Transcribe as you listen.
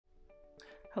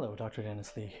Hello, Dr.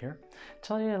 Dennis Lee here.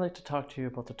 Today I'd like to talk to you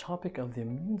about the topic of the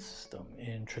immune system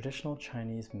in traditional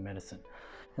Chinese medicine.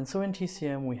 And so in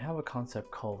TCM we have a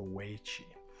concept called Wei Qi.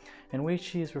 And Wei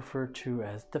Qi is referred to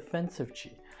as defensive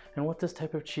Qi. And what this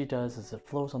type of Qi does is it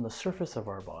flows on the surface of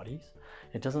our bodies.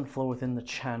 It doesn't flow within the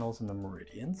channels and the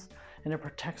meridians. And it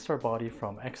protects our body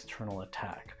from external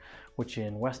attack, which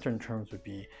in Western terms would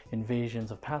be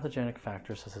invasions of pathogenic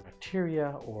factors such as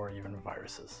bacteria or even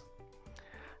viruses.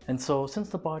 And so since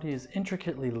the body is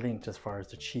intricately linked as far as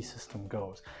the qi system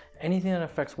goes, anything that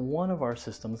affects one of our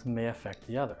systems may affect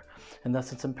the other. And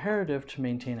thus it's imperative to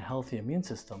maintain a healthy immune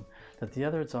system that the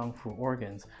other zangfu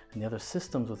organs and the other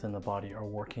systems within the body are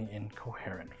working in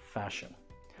coherent fashion.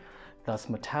 Thus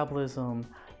metabolism,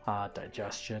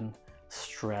 digestion,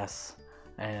 stress,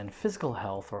 and physical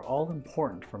health are all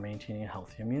important for maintaining a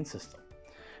healthy immune system.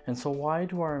 And so why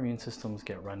do our immune systems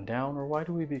get run down, or why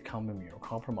do we become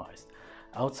immunocompromised?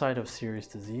 Outside of serious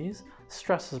disease,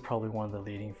 stress is probably one of the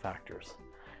leading factors.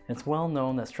 It's well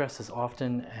known that stress is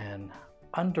often an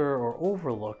under or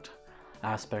overlooked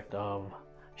aspect of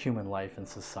human life and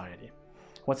society.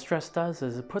 What stress does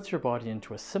is it puts your body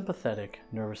into a sympathetic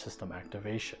nervous system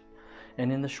activation. And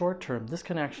in the short term, this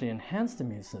can actually enhance the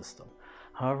immune system.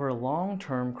 However,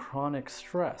 long-term chronic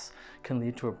stress can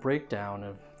lead to a breakdown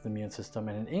of the immune system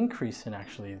and an increase in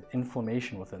actually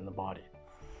inflammation within the body.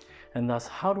 And thus,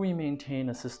 how do we maintain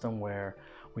a system where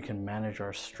we can manage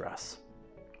our stress?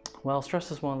 Well,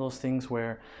 stress is one of those things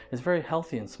where it's very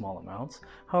healthy in small amounts.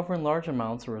 However, in large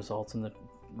amounts, it results in the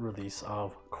release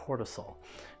of cortisol.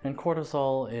 And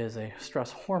cortisol is a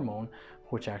stress hormone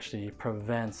which actually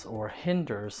prevents or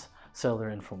hinders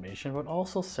cellular inflammation, but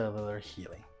also cellular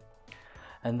healing.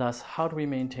 And thus, how do we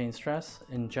maintain stress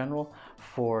in general?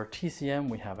 For TCM,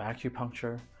 we have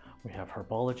acupuncture, we have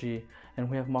herbology, and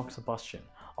we have moxibustion,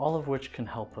 all of which can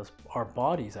help our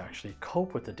bodies actually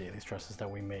cope with the daily stresses that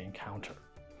we may encounter.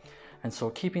 And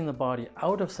so keeping the body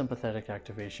out of sympathetic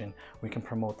activation, we can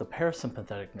promote the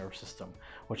parasympathetic nervous system,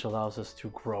 which allows us to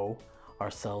grow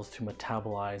our cells, to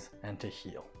metabolize, and to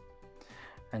heal.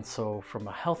 And so from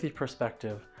a healthy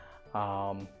perspective,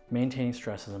 maintaining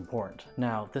stress is important.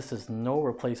 Now, this is no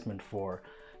replacement for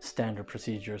standard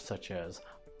procedures such as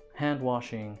hand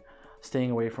washing,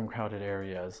 staying away from crowded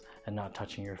areas, and not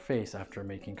touching your face after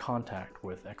making contact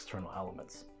with external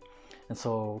elements. And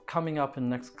so coming up in the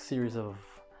next series of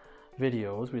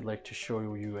videos, we'd like to show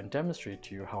you and demonstrate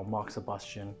to you how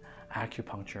moxibustion,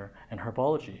 acupuncture, and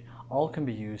herbology all can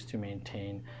be used to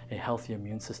maintain a healthy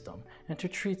immune system and to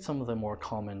treat some of the more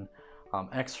common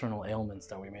external ailments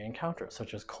that we may encounter,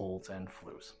 such as colds and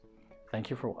flus. Thank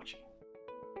you for watching.